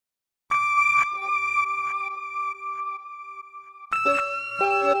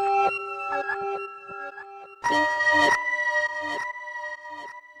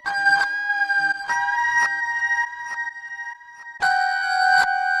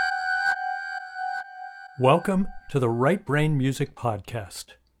Welcome to the Right Brain Music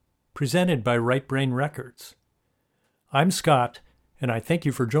Podcast, presented by Right Brain Records. I'm Scott, and I thank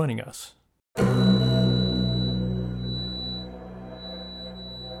you for joining us.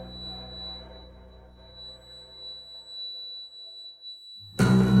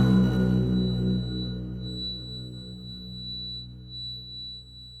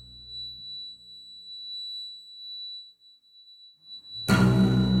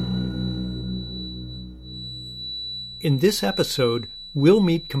 In this episode, we'll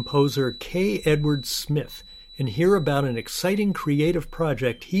meet composer Kay Edwards Smith and hear about an exciting creative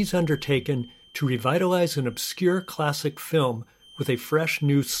project he's undertaken to revitalize an obscure classic film with a fresh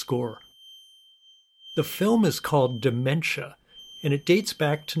new score. The film is called Dementia, and it dates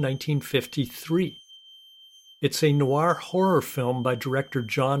back to 1953. It's a noir horror film by director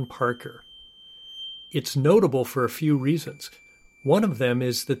John Parker. It's notable for a few reasons. One of them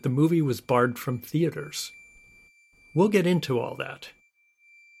is that the movie was barred from theaters. We'll get into all that.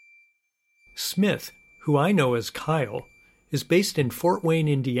 Smith, who I know as Kyle, is based in Fort Wayne,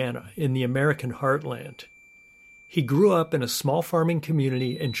 Indiana, in the American heartland. He grew up in a small farming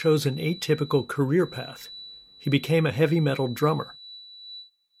community and chose an atypical career path. He became a heavy metal drummer.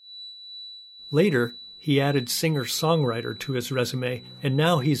 Later, he added singer-songwriter to his resume, and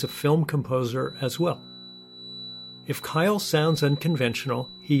now he's a film composer as well. If Kyle sounds unconventional,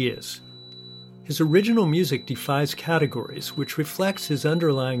 he is. His original music defies categories, which reflects his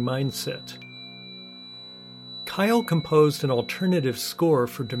underlying mindset. Kyle composed an alternative score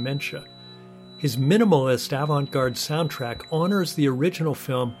for Dementia. His minimalist avant-garde soundtrack honors the original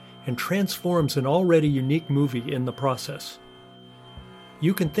film and transforms an already unique movie in the process.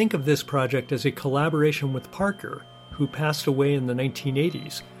 You can think of this project as a collaboration with Parker, who passed away in the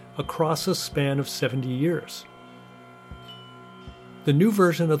 1980s, across a span of 70 years. The new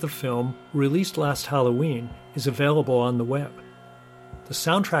version of the film, released last Halloween, is available on the web. The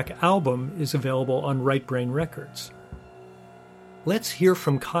soundtrack album is available on Right Brain Records. Let's hear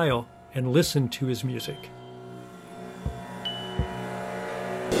from Kyle and listen to his music.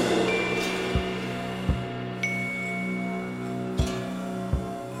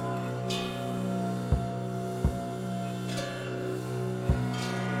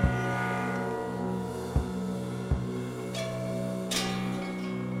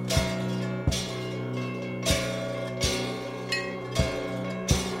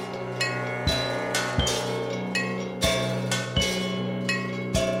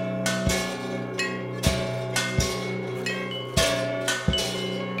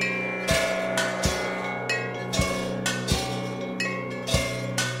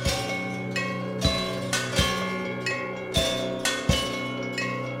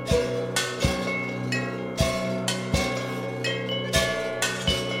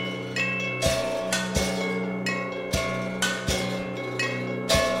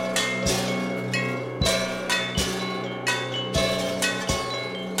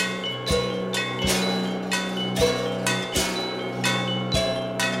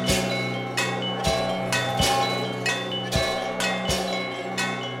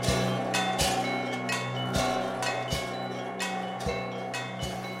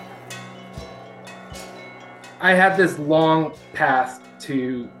 I had this long path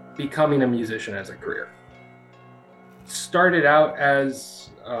to becoming a musician as a career. Started out as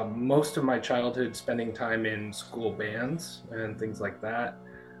most of my childhood spending time in school bands and things like that.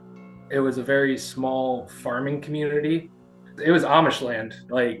 It was a very small farming community. It was Amish land,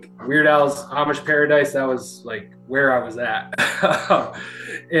 like Weird Al's Amish Paradise. That was like where I was at.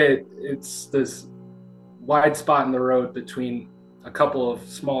 It's this wide spot in the road between a couple of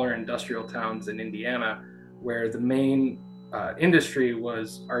smaller industrial towns in Indiana, where the main industry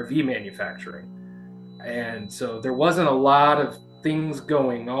was RV manufacturing. And so there wasn't a lot of things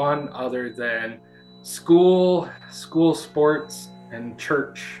going on other than school sports, and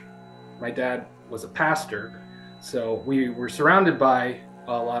church. My dad was a pastor, so we were surrounded by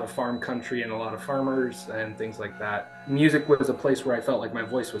a lot of farm country and a lot of farmers and things like that. Music was a place where I felt like my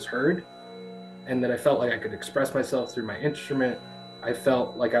voice was heard, and that I felt like I could express myself through my instrument. I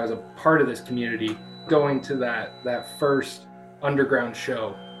felt like I was a part of this community. Going to that first underground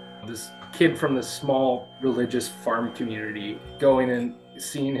show, this kid from this small religious farm community going and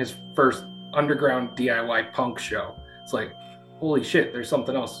seeing his first underground DIY punk show. It's like, holy shit, there's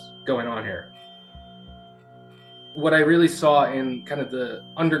something else going on here. What I really saw in kind of the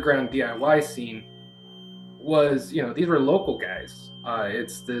underground DIY scene was, these were local guys.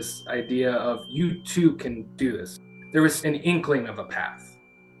 It's this idea of you too can do this. There was an inkling of a path,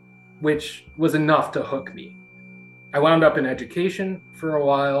 which was enough to hook me. I wound up in education for a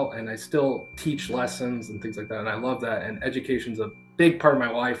while, and I still teach lessons and things like that, and I love that. And education's a big part of my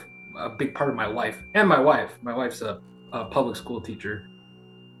life, and my wife. My wife's a public school teacher.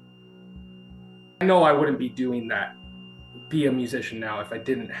 I know I wouldn't be doing that, be a musician now, if I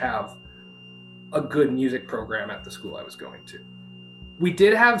didn't have a good music program at the school I was going to. We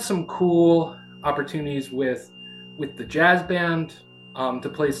did have some cool opportunities with the jazz band to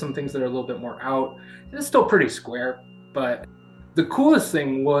play some things that are a little bit more out. It's still pretty square, but the coolest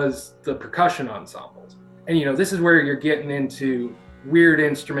thing was the percussion ensembles. And this is where you're getting into weird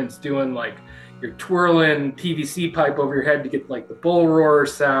instruments, doing like you're twirling PVC pipe over your head to get like the bull roar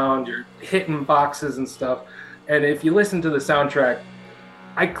sound, you're hitting boxes and stuff. And if you listen to the soundtrack,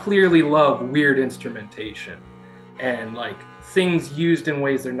 I clearly love weird instrumentation and like things used in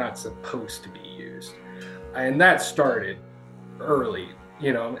ways they're not supposed to be used. And that started early,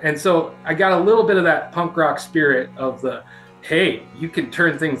 and so I got a little bit of that punk rock spirit of the, hey, you can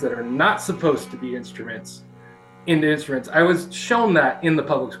turn things that are not supposed to be instruments into instruments. I was shown that in the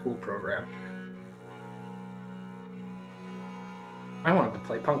public school program. I wanted to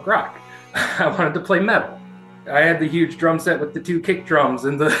play punk rock. I wanted to play metal. I had the huge drum set with the 2 kick drums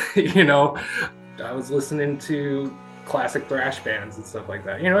and I was listening to classic thrash bands and stuff like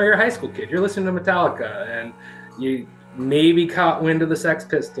that. You're a high school kid, you're listening to Metallica, and you maybe caught wind of the Sex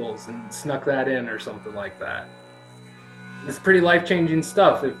Pistols and snuck that in or something like that. It's pretty life-changing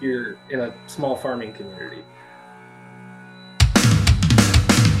stuff if you're in a small farming community.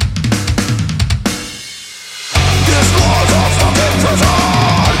 This was a fucking prison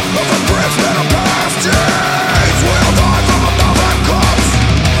of a bridge of past days. We'll die from a thousand cups,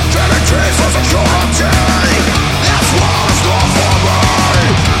 dreaming trees for security. This world is not for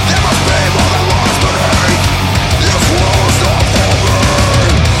me. There must be more than lies beneath. This world is not for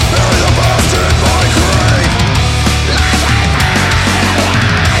me. Bury the best in my grave.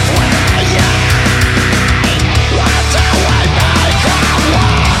 Lies with me, lies with you. Until we become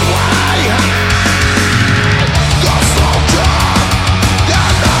one way high. The slow drop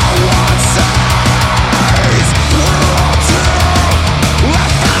that no one sees. We're all too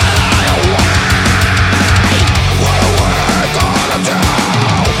left eye away. What are we gonna do?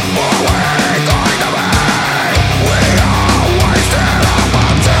 What are we going to be? We are wasted up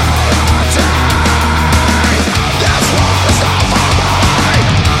until eternity. This world is not for me.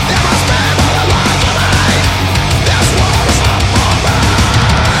 There must be more than lies beneath. This world is not for me.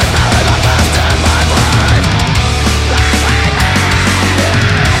 Bury the best in my grave. Lies with me,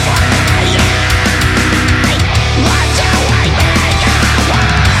 lies with you. Until we become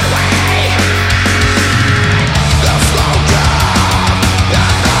one way high. The slow drop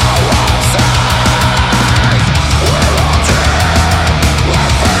that no one sees. We're all dead, we're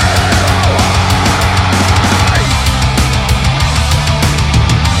fading away. Lies with me, lies with you.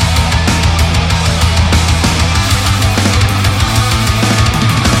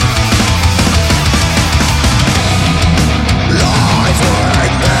 Until we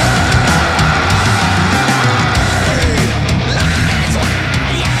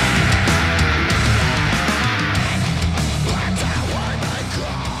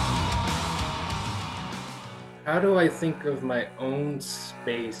become. How do I think of my own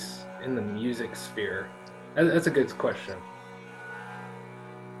space in the music sphere? That's a good question.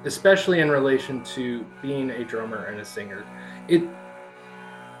 Especially in relation to being a drummer and a singer. It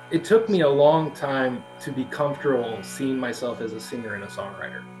took me a long time to be comfortable seeing myself as a singer and a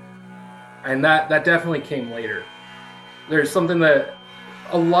songwriter. And that definitely came later. There's something that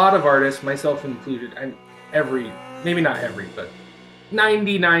a lot of artists, myself included, and maybe not every, but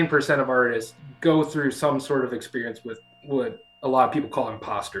 99% of artists go through some sort of experience with what a lot of people call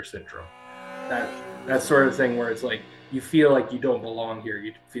imposter syndrome. That sort of thing where it's like you feel like you don't belong here.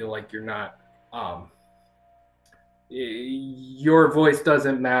 You feel like you're not, your voice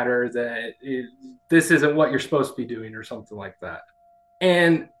doesn't matter, that this isn't what you're supposed to be doing or something like that.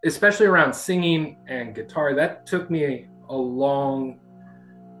 And especially around singing and guitar, that took me a long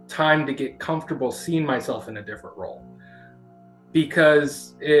time to get comfortable seeing myself in a different role.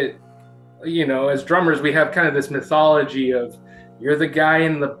 Because as drummers, we have kind of this mythology of you're the guy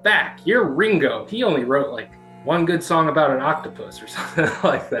in the back, you're Ringo. He only wrote like one good song about an octopus or something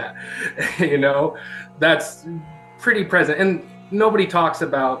like that. That's pretty present. And nobody talks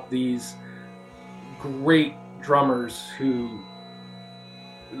about these great drummers who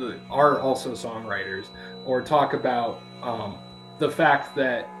are also songwriters, or talk about the fact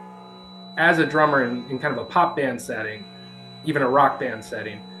that as a drummer in kind of a pop band setting, even a rock band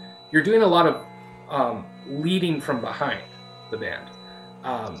setting, you're doing a lot of leading from behind the band.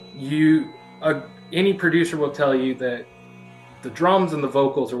 any producer will tell you that the drums and the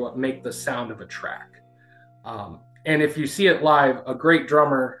vocals are what make the sound of a track. And if you see it live, a great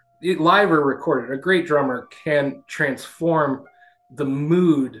drummer, live or recorded, a great drummer can transform the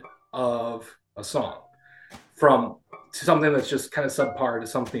mood of a song from something that's just kind of subpar to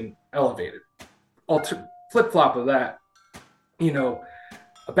something elevated. Flip-flop of that, you know,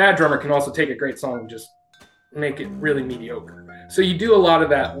 a bad drummer can also take a great song and just make it really mediocre. So you do a lot of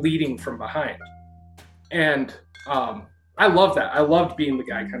that leading from behind. And I love that. I loved being the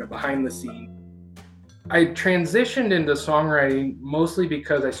guy kind of behind the scene. I transitioned into songwriting mostly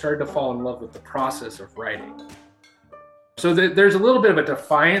because I started to fall in love with the process of writing. So there's a little bit of a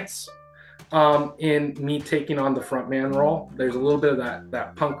defiance in me taking on the frontman role. There's a little bit of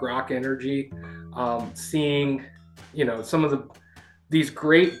that punk rock energy. Seeing, you know, some of these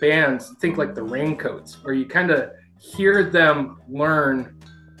great bands, think like the Raincoats, where you kind of hear them learn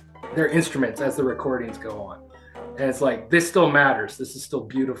their instruments as the recordings go on. And it's like, this still matters. This is still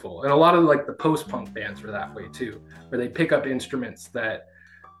beautiful. And a lot of like the post-punk bands are that way too, where they pick up instruments that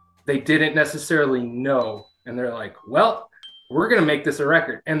they didn't necessarily know. And they're like, well, we're going to make this a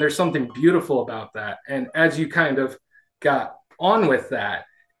record. And there's something beautiful about that. And as you kind of got on with that,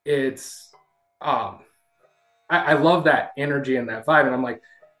 it's, I love that energy and that vibe. And I'm like,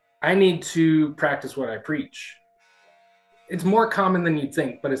 I need to practice what I preach. It's more common than you'd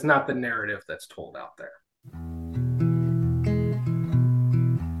think, but it's not the narrative that's told out there.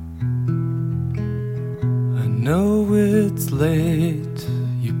 I know it's late.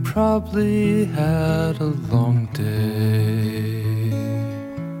 You probably had a long day.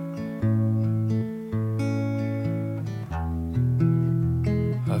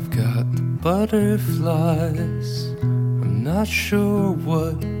 I've got the butterflies. I'm not sure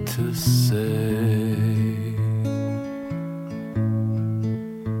what to say.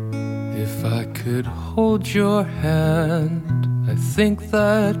 If I could hold your hand, I think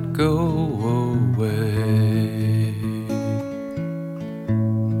that'd go away.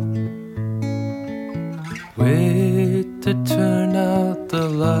 Wait to turn out the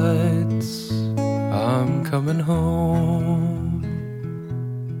lights, I'm coming home.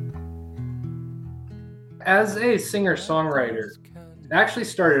 As a singer-songwriter, it actually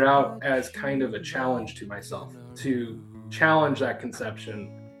started out as kind of a challenge to myself, to challenge that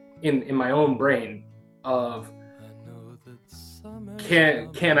conception in my own brain of,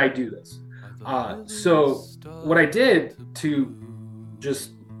 can I do this? So what I did to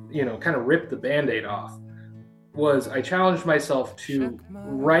just, you know, kind of rip the Band-Aid off was I challenged myself to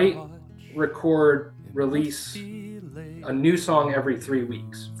write, record, release a new song every 3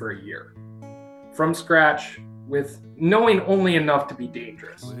 weeks for a year from scratch, with knowing only enough to be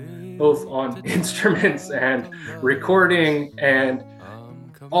dangerous, both on instruments and recording and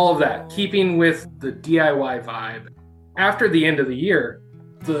all of that, keeping with the DIY vibe. After the end of the year,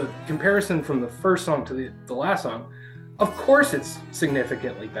 the comparison from the first song to the last song, of course it's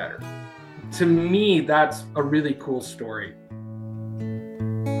significantly better. To me, that's a really cool story.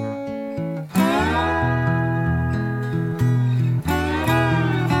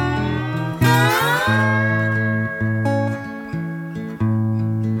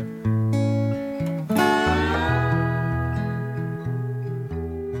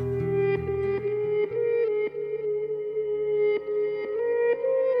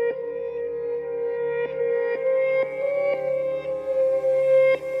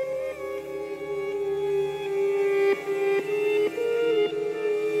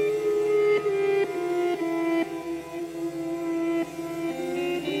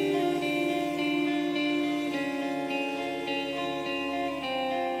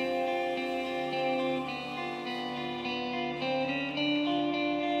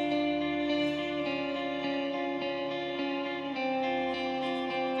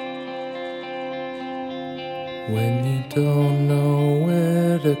 When you don't know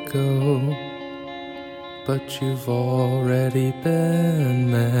where to go, but you've already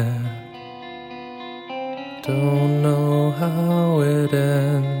been there. Don't know how it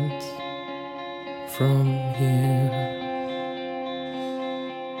ends from here.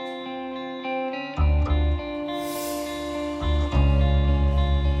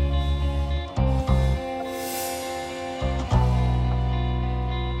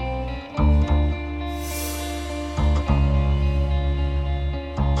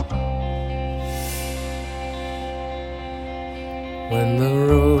 When the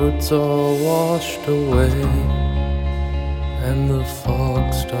road's all washed away and the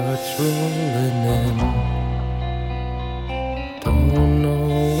fog starts rolling in, don't know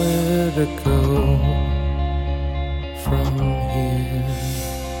where to go from here.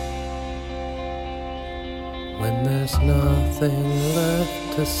 there's nothing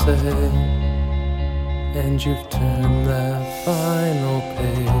left to say, and you've turned that final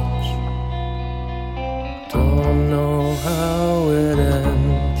page. Don't know how it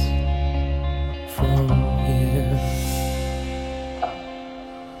ends from here.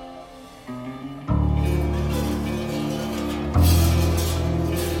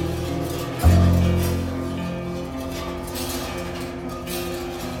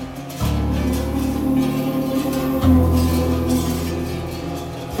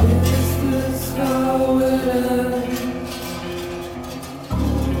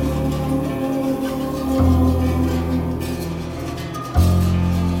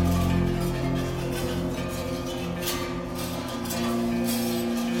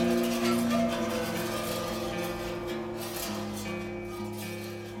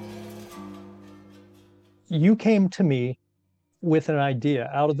 You came to me with an idea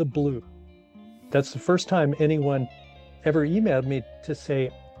out of the blue. That's the first time anyone ever emailed me to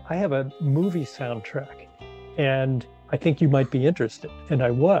say, I have a movie soundtrack and I think you might be interested. And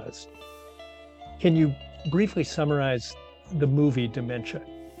I was. Can you briefly summarize the movie Dementia?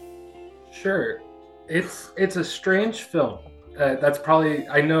 Sure. It's a strange film. That's probably,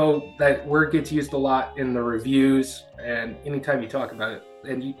 I know that word gets used a lot in the reviews and anytime you talk about it,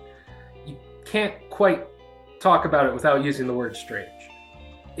 and you can't quite talk about it without using the word strange.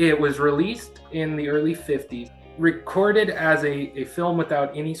 It was released in the early 50s, recorded as a film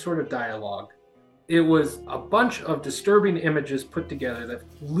without any sort of dialogue. It was a bunch of disturbing images put together that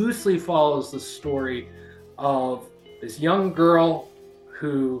loosely follows the story of this young girl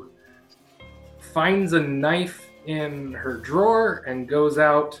who finds a knife in her drawer and goes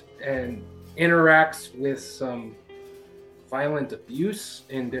out and interacts with some violent abuse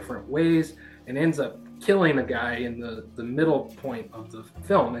in different ways and ends up killing a guy in the middle point of the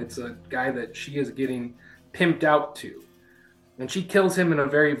film. It's a guy that she is getting pimped out to. And she kills him in a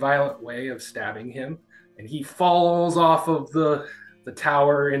very violent way of stabbing him. And he falls off of the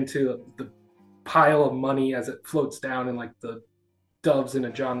tower into the pile of money as it floats down in like the doves in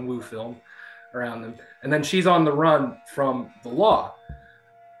a John Woo film around them. And then she's on the run from the law.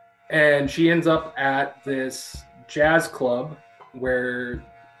 And she ends up at this jazz club where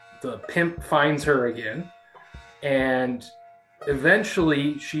the pimp finds her again, and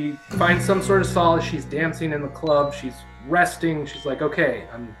eventually she finds some sort of solace. She's dancing in the club, she's resting, she's like, okay,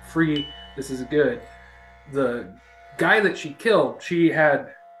 I'm free, this is good. The guy that she killed, she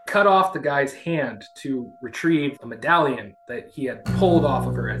had cut off the guy's hand to retrieve a medallion that he had pulled off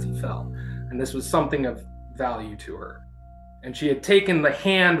of her as he fell, and this was something of value to her. And she had taken the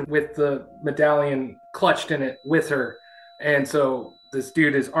hand with the medallion clutched in it with her, and so this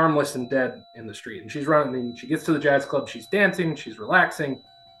dude is armless and dead in the street. And she's running, and she gets to the jazz club, she's dancing, she's relaxing,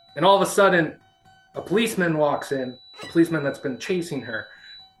 and all of a sudden, a policeman walks in, a policeman that's been chasing her.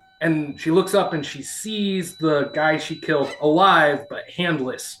 And she looks up and she sees the guy she killed alive, but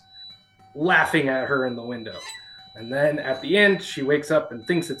handless, laughing at her in the window. And then at the end, she wakes up and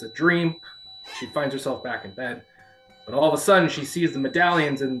thinks it's a dream. She finds herself back in bed. But all of a sudden, she sees the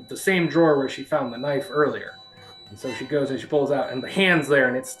medallions in the same drawer where she found the knife earlier. And so she goes and she pulls out, and the hand's there,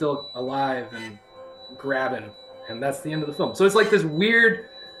 and it's still alive and grabbing. And that's the end of the film. So it's like this weird,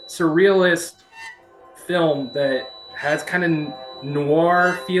 surrealist film that has kind of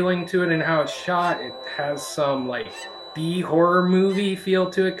noir feeling to it in how it's shot. It has some like B horror movie feel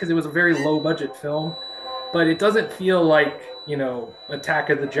to it because it was a very low budget film. But it doesn't feel like, you know, Attack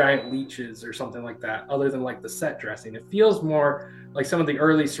of the Giant Leeches or something like that, other than like the set dressing. It feels more like some of the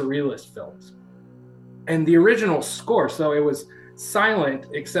early surrealist films. And the original score, so it was silent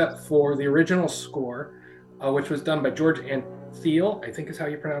except for the original score, which was done by George Antheil, I think is how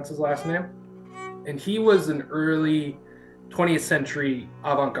you pronounce his last name. And he was an early 20th century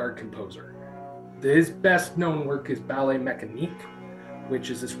avant-garde composer. His best known work is Ballet Mécanique,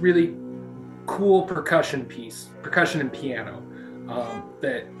 which is this really cool percussion piece, percussion and piano,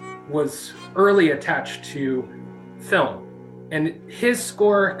 that was early attached to film. And his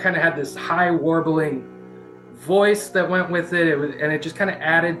score kind of had this high warbling voice that went with it, and it just kind of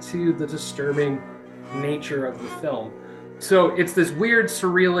added to the disturbing nature of the film. So it's this weird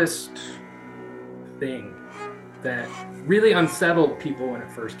surrealist thing that really unsettled people when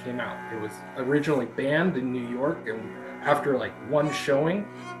it first came out. It was originally banned in New York, and after like one showing,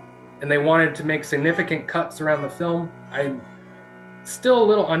 and they wanted to make significant cuts around the film. I'm still a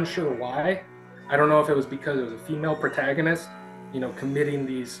little unsure why. I don't know if it was because it was a female protagonist, you know, committing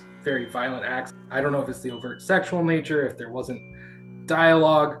these very violent acts. I don't know if it's the overt sexual nature, if there wasn't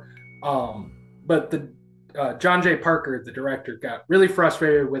dialogue. But the John J. Parker, the director, got really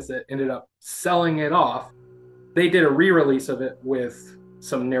frustrated with it, ended up selling it off. they did a re-release of it with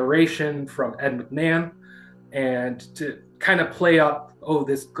some narration from Ed McMahon, and to kind of play up, oh,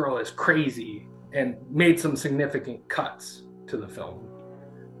 this girl is crazy, and made some significant cuts to the film.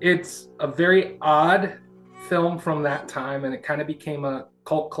 It's a very odd film from that time, and it kind of became a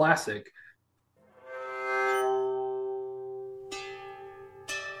cult classic.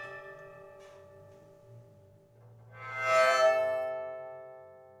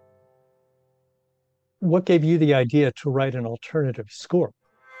 What gave you the idea to write an alternative score?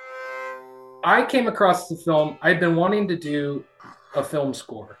 I came across the film. I'd been wanting to do a film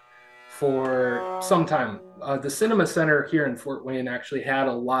score for some time. The Cinema Center here in Fort Wayne actually had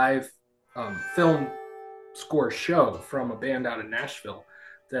a live film score show from a band out in Nashville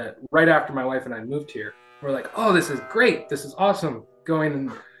that right after my wife and I moved here, we're like, oh, this is great. This is awesome. Going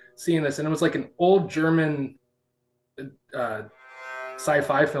and seeing this. And it was like an old German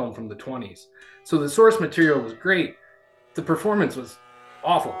sci-fi film from the 20s. So the source material was great. The performance was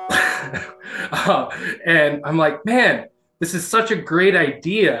awful. And I'm like, man, this is such a great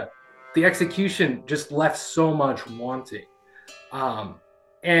idea. The execution just left so much wanting.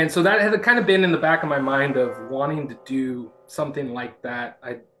 And so that had kind of been in the back of my mind of wanting to do something like that.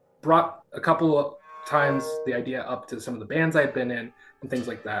 I brought a couple of times the idea up to some of the bands I'd been in and things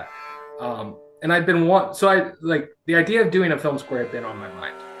like that. And I'd been the idea of doing a film score had been on my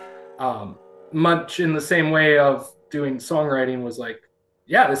mind. Much in the same way of doing songwriting was like,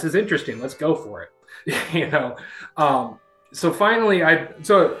 yeah, this is interesting. Let's go for it. So finally I'd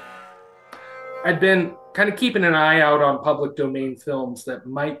been kind of keeping an eye out on public domain films that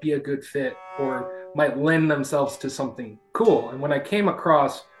might be a good fit or might lend themselves to something cool. And when I came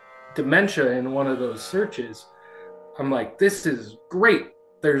across Dementia in one of those searches, I'm like, this is great.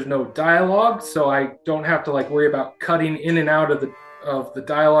 There's no dialogue, so I don't have to worry about cutting in and out of the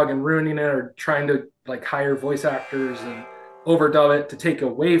dialogue and ruining it, or trying to hire voice actors and overdub it to take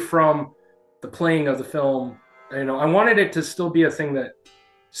away from the playing of the film. I wanted it to still be a thing that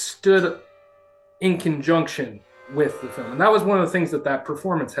stood in conjunction with the film. And that was one of the things that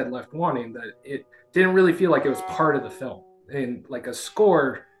performance had left wanting, that it didn't really feel like it was part of the film. And a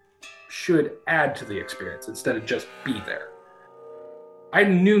score should add to the experience instead of just be there. I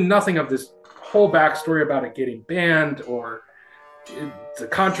knew nothing of this whole backstory about it getting banned or the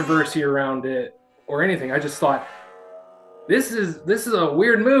controversy around it or anything. I just thought, this is a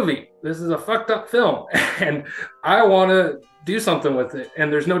weird movie. This is a fucked up film, and I want to do something with it.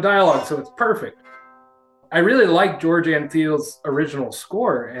 And there's no dialogue, so it's perfect. I really like George Antheil's original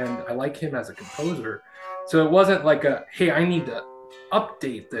score, and I like him as a composer. So it wasn't like hey, I need to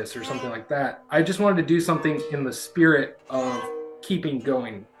update this or something like that. I just wanted to do something in the spirit of keeping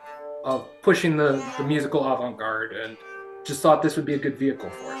going, of pushing the musical avant-garde, and just thought this would be a good vehicle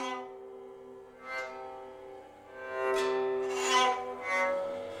for it.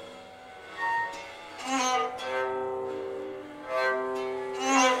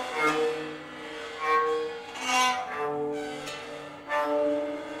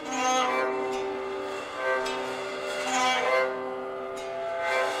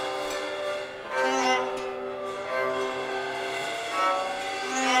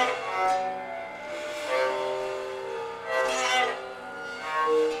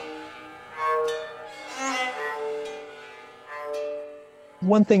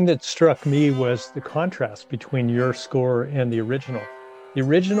 One thing that struck me was the contrast between your score and the original. The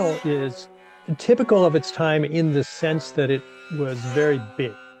original is typical of its time in the sense that it was very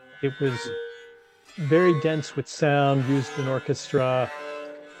big. It was very dense with sound, used an orchestra,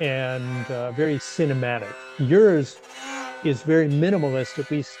 and very cinematic. Yours is very minimalist,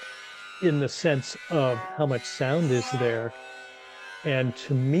 at least in the sense of how much sound is there. And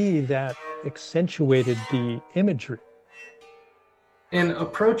to me, that accentuated the imagery. In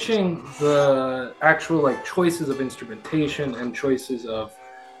approaching the actual choices of instrumentation and choices of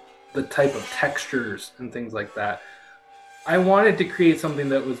the type of textures and things like that, I wanted to create something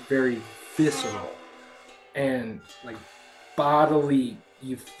that was very visceral and bodily.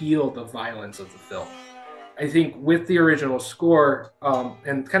 You feel the violence of the film. I think with the original score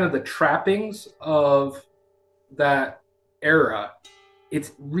and kind of the trappings of that era,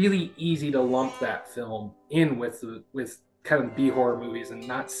 it's really easy to lump that film in with kind of B-horror movies and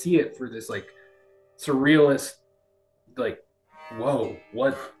not see it for this surrealist, whoa,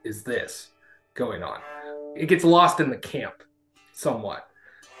 what is this going on? It gets lost in the camp somewhat.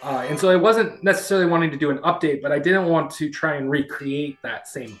 And so I wasn't necessarily wanting to do an update, but I didn't want to try and recreate that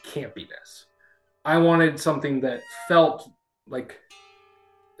same campiness. I wanted something that felt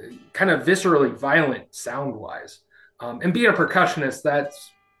kind of viscerally violent sound-wise. And being a percussionist,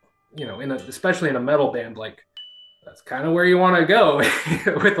 that's, especially in a metal band, That's kind of where you want to go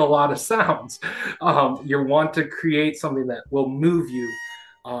with a lot of sounds. You want to create something that will move you,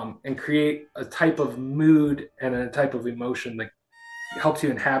 and create a type of mood and a type of emotion that helps you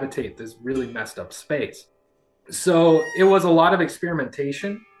inhabitate this really messed up space. So it was a lot of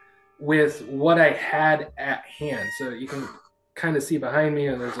experimentation with what I had at hand. So you can kind of see behind me,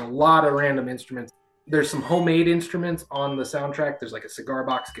 and there's a lot of random instruments. There's some homemade instruments on the soundtrack. There's like a cigar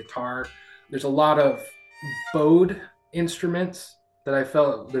box guitar. There's a lot of bowed instruments that I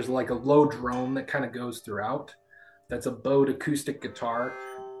felt. There's like a low drone that kind of goes throughout. That's a bowed acoustic guitar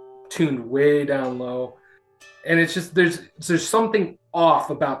tuned way down low. And it's just, there's something off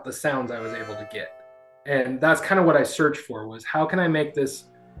about the sounds I was able to get. And that's kind of what I searched for, was how can I make this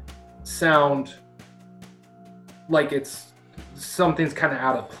sound like it's something's kind of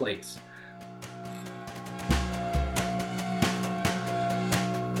out of place.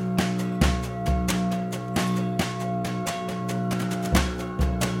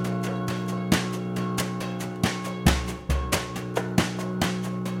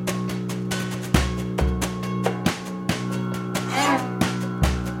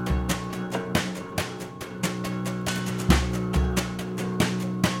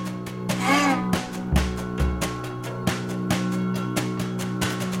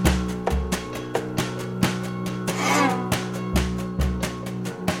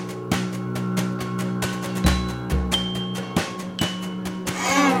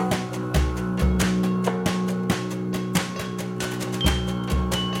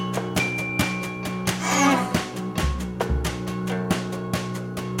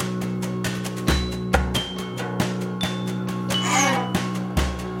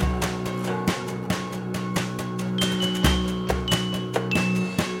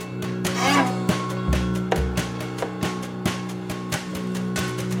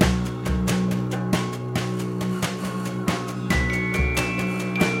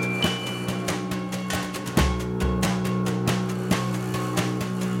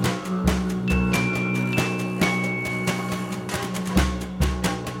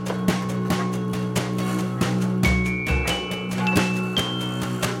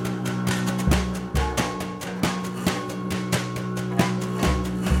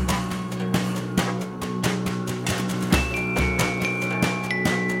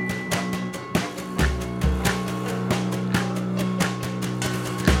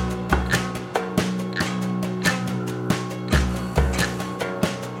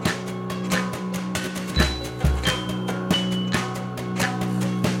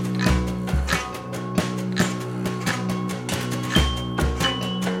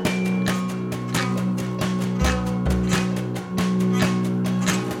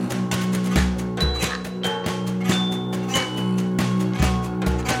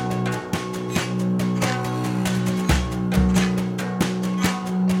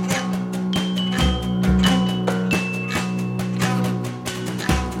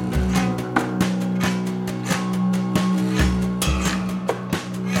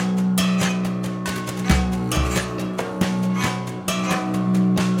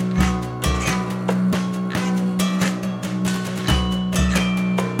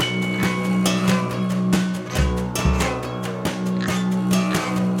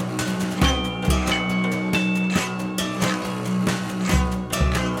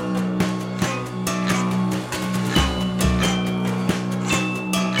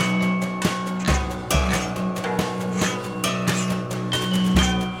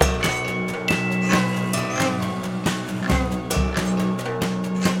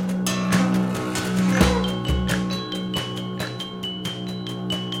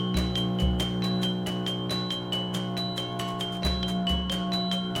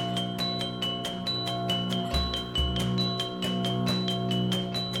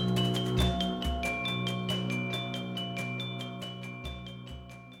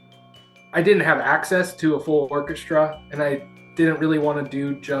 I didn't have access to a full orchestra, and I didn't really want to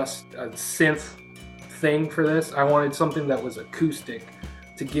do just a synth thing for this. I wanted something that was acoustic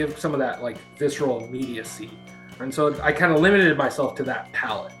to give some of that like visceral immediacy. And so I kind of limited myself to that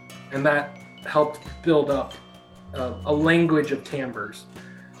palette, and that helped build up a language of timbres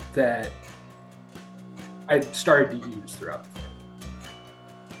that I started to use throughout the film.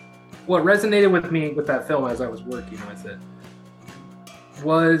 What resonated with me with that film as I was working with it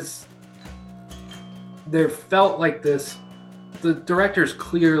was there felt like this, the director's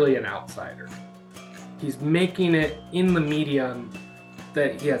clearly an outsider. He's making it in the medium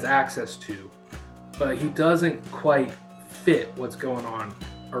that he has access to, but he doesn't quite fit what's going on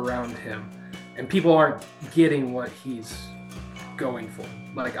around him. And people aren't getting what he's going for.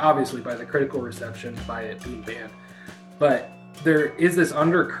 Like, obviously, by the critical reception, by it being banned, but there is this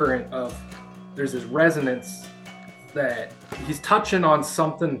undercurrent of, there's this resonance that he's touching on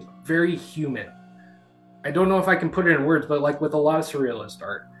something very human. I don't know if I can put it in words, but like with a lot of surrealist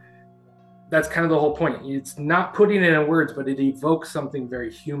art, that's kind of the whole point. It's not putting it in words, but it evokes something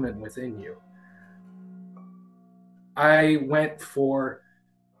very human within you. I went for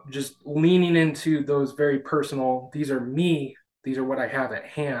just leaning into those very personal, these are me, these are what I have at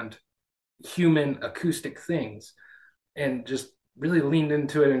hand, human acoustic things, and just really leaned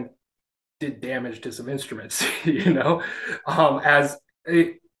into it and did damage to some instruments, as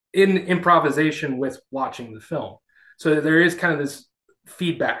in improvisation with watching the film. So there is kind of this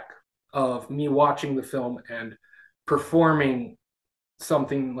feedback of me watching the film and performing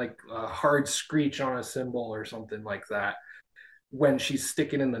something like a hard screech on a cymbal or something like that when she's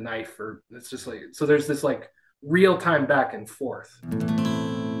sticking in the knife, or it's just like, so there's this like real time back and forth.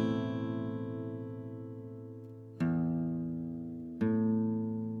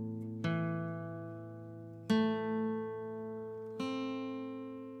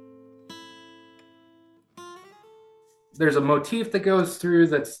 There's a motif that goes through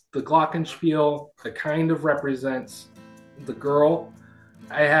that's the glockenspiel that kind of represents the girl.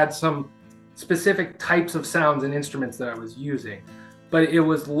 I had some specific types of sounds and instruments that I was using, but it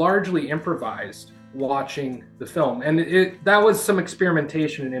was largely improvised watching the film. And that was some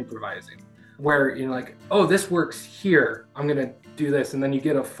experimentation and improvising where you're like, oh, this works here, I'm gonna do this. And then you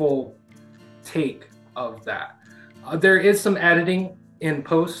get a full take of that. There is some editing in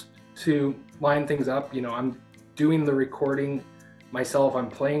post to line things up. I'm doing the recording myself, I'm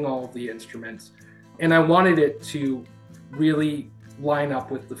playing all of the instruments, and I wanted it to really line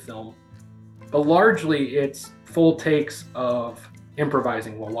up with the film. But largely it's full takes of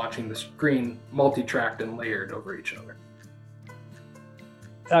improvising while watching the screen, multi-tracked and layered over each other.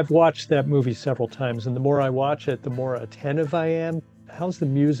 I've watched that movie several times, and the more I watch it, the more attentive I am. How's the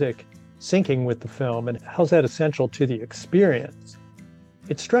music syncing with the film, and how's that essential to the experience?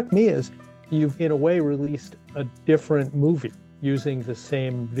 It struck me as you've, in a way, released a different movie using the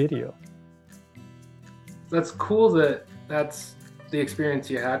same video. That's cool that that's the experience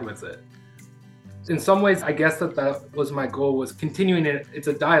you had with it. In some ways, I guess that was my goal, was continuing it. It's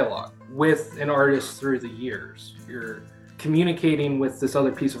a dialogue with an artist through the years. You're communicating with this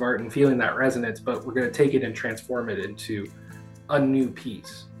other piece of art and feeling that resonance, but we're going to take it and transform it into a new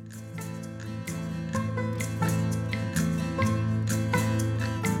piece.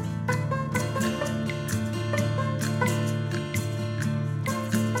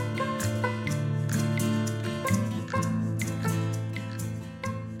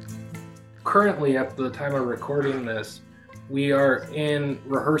 Currently, at the time of recording this, we are in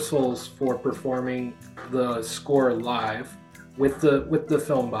rehearsals for performing the score live with the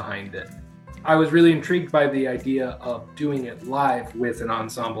film behind it. I was really intrigued by the idea of doing it live with an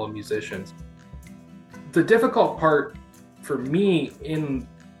ensemble of musicians. The difficult part for me in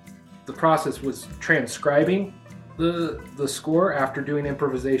the process was transcribing the score after doing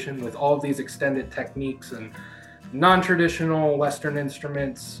improvisation with all of these extended techniques and non-traditional Western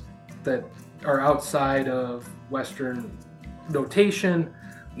instruments that are outside of Western notation,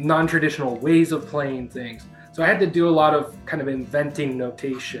 non-traditional ways of playing things. So I had to do a lot of kind of inventing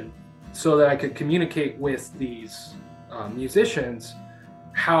notation so that I could communicate with these musicians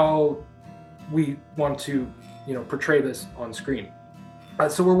how we want to, portray this on screen.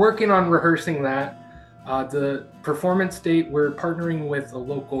 So we're working on rehearsing that. The performance date, we're partnering with a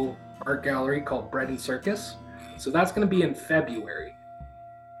local art gallery called Bread and Circus. So that's going to be in February.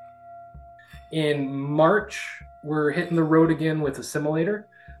 In March, we're hitting the road again with Assimilator.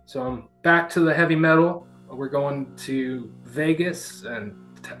 So I'm back to the heavy metal. We're going to Vegas and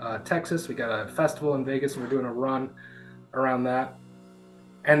Texas. We got a festival in Vegas, and we're doing a run around that.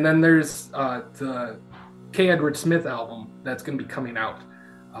 And then there's the K. Edward Smith album that's going to be coming out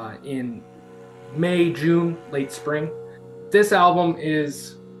in May, June, late spring. This album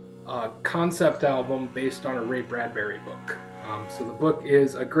is a concept album based on a Ray Bradbury book. So the book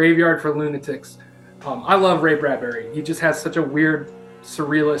is A Graveyard for Lunatics. I love Ray Bradbury. He just has such a weird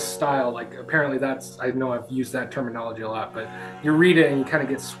surrealist style. Like, apparently I know I've used that terminology a lot, but you read it and you kind of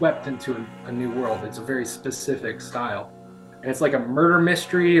get swept into a new world. It's a very specific style. And it's like a murder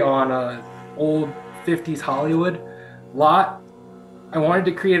mystery on a old 50s Hollywood lot. I wanted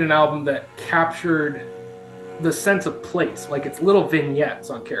to create an album that captured the sense of place, like it's little vignettes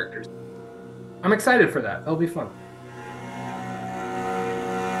on characters. I'm excited for that. That'll be fun.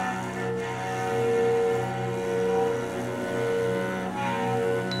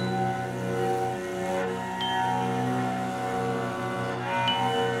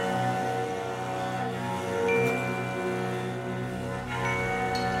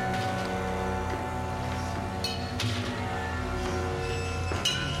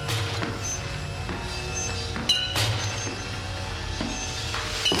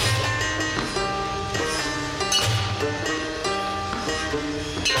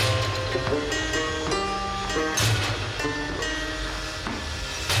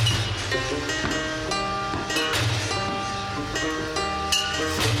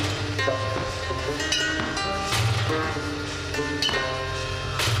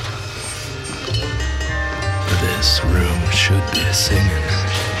 This room should be singing.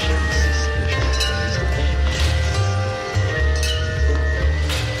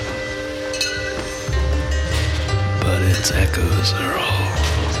 But its echoes are all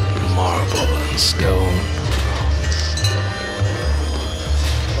marble and stone.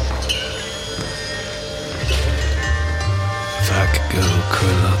 If I could go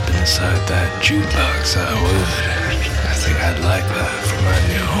curl up inside that jukebox, I would. I think I'd like that for my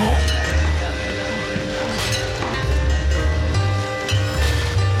new home.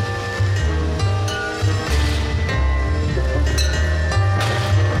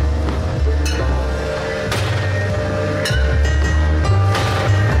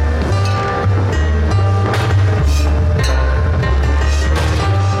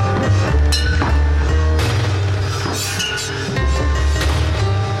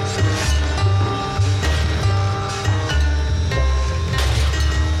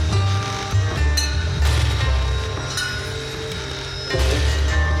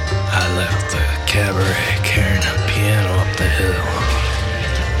 Cabaret carrying a piano up the hill.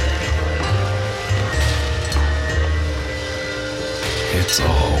 It's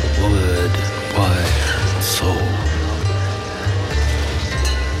all wood, wire, and soul.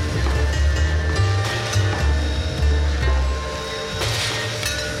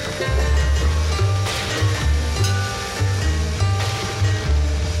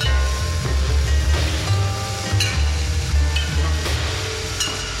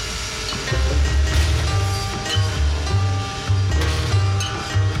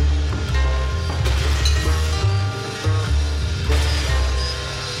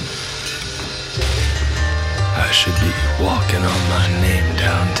 I should be walking on my name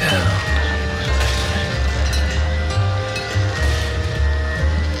downtown.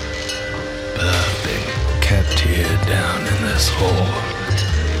 But I've been kept here down in this hole.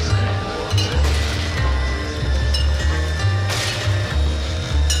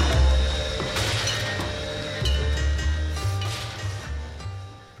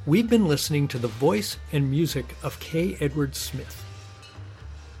 We've been listening to the voice and music of K. Edward Smith.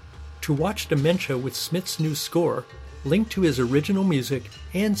 To watch Dementia with Smith's new score, link to his original music,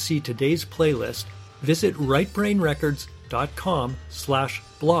 and see today's playlist, visit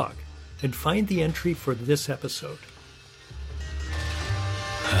rightbrainrecords.com/blog and find the entry for this episode.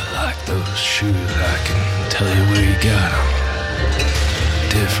 I like those shoes, I can tell you where you got them.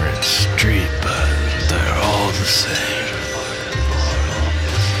 Different street, but they're all the same.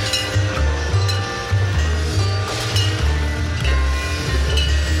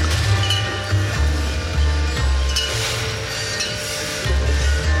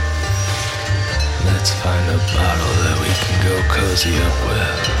 Let's find a bottle that we can go cozy up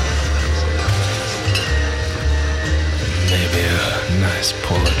with. Maybe a nice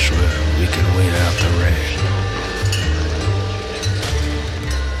porch where we can wait out the rain.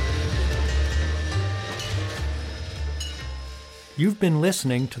 You've been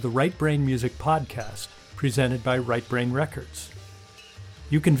listening to the Right Brain Music Podcast, presented by Right Brain Records.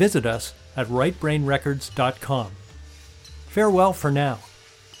 You can visit us at rightbrainrecords.com. Farewell for now.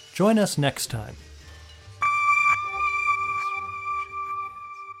 Join us next time.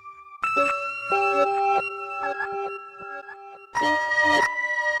 Thank you.